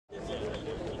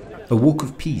A walk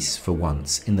of peace, for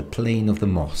once, in the plain of the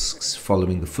mosques,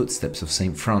 following the footsteps of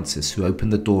St. Francis, who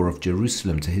opened the door of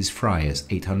Jerusalem to his friars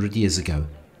 800 years ago.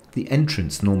 The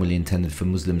entrance, normally intended for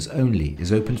Muslims only,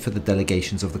 is opened for the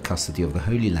delegations of the Custody of the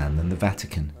Holy Land and the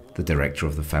Vatican. The director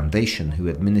of the foundation, who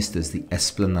administers the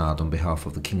esplanade on behalf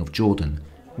of the King of Jordan,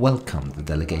 welcomed the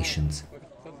delegations.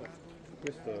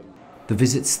 The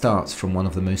visit starts from one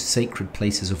of the most sacred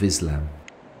places of Islam,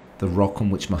 the rock on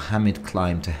which Muhammad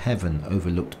climbed to heaven,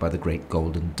 overlooked by the Great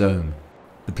Golden Dome.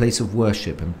 The place of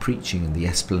worship and preaching in the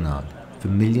esplanade for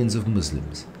millions of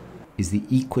Muslims is the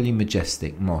equally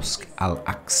majestic Mosque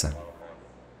Al-Aqsa.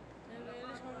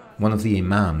 One of the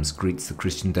imams greets the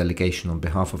Christian delegation on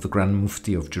behalf of the Grand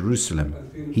Mufti of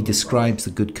Jerusalem. He describes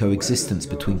the good coexistence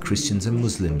between Christians and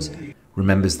Muslims,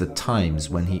 remembers the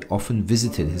times when he often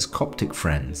visited his Coptic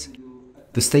friends.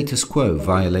 The status quo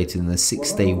violated in the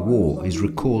Six-Day War is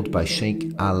recalled by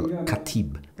Sheikh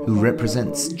al-Khatib, who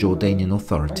represents Jordanian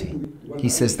authority. He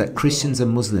says that Christians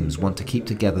and Muslims want to keep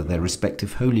together their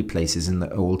respective holy places in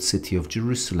the old city of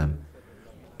Jerusalem.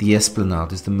 The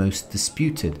esplanade is the most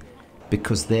disputed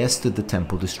because there stood the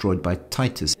temple destroyed by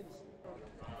Titus.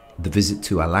 The visit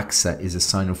to Al-Aqsa is a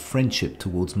sign of friendship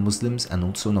towards Muslims and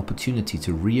also an opportunity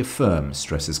to reaffirm,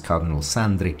 stresses Cardinal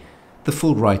Sandri, the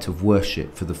full right of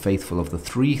worship for the faithful of the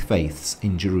three faiths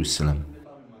in Jerusalem.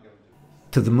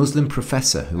 To the Muslim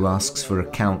professor who asks for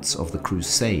accounts of the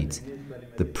Crusades,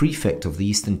 the prefect of the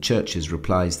Eastern Churches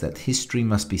replies that history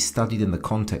must be studied in the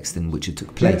context in which it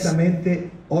took place.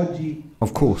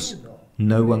 Of course,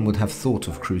 no one would have thought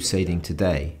of crusading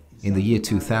today. In the year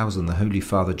 2000, the Holy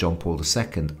Father John Paul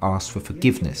II asked for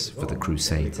forgiveness for the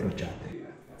Crusades.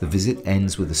 The visit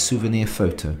ends with a souvenir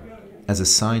photo, as a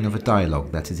sign of a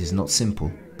dialogue that it is not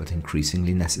simple, but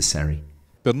increasingly necessary.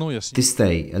 This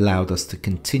day allowed us to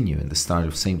continue in the style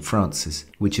of St. Francis,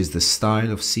 which is the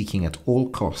style of seeking at all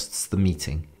costs the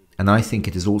meeting. And I think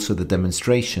it is also the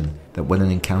demonstration that when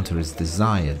an encounter is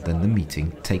desired, then the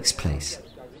meeting takes place.